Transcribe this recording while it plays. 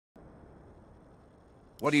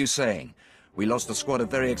What are you saying? We lost a squad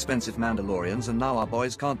of very expensive Mandalorians, and now our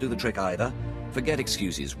boys can't do the trick either? Forget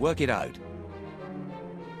excuses. Work it out.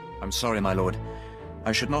 I'm sorry, my lord.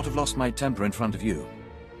 I should not have lost my temper in front of you.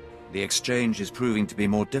 The exchange is proving to be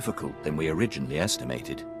more difficult than we originally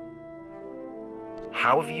estimated.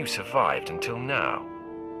 How have you survived until now?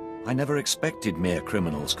 I never expected mere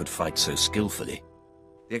criminals could fight so skillfully.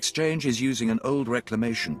 The exchange is using an old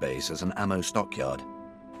reclamation base as an ammo stockyard.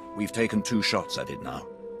 We've taken 2 shots at it now,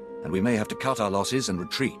 and we may have to cut our losses and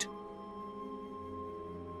retreat.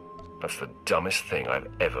 That's the dumbest thing I've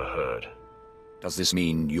ever heard. Does this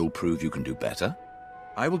mean you'll prove you can do better?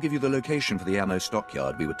 I will give you the location for the ammo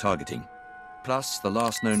stockyard we were targeting, plus the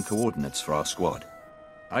last known coordinates for our squad.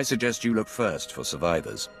 I suggest you look first for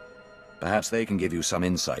survivors. Perhaps they can give you some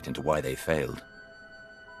insight into why they failed.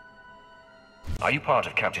 Are you part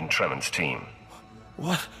of Captain Tremon's team?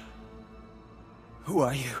 What? Who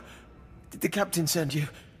are you? Did the captain send you?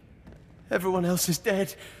 Everyone else is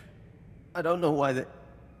dead. I don't know why they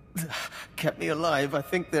kept me alive. I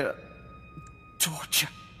think they're torture.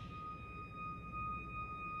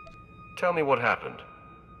 Tell me what happened.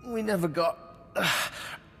 We never got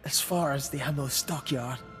as far as the ammo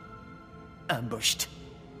stockyard. Ambushed.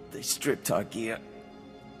 They stripped our gear.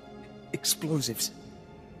 Explosives.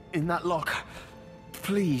 In that locker.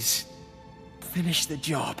 Please, finish the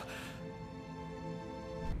job.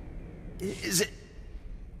 Is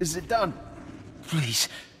it done? Please,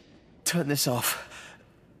 turn this off.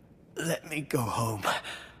 Let me go home.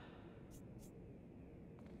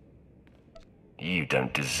 You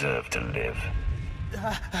don't deserve to live.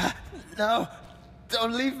 No,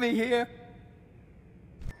 don't leave me here.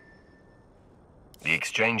 The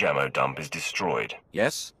exchange ammo dump is destroyed.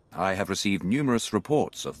 Yes, I have received numerous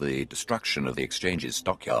reports of the destruction of the exchange's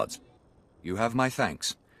stockyards. You have my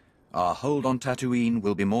thanks. Our hold on Tatooine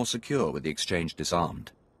will be more secure with the exchange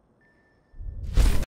disarmed.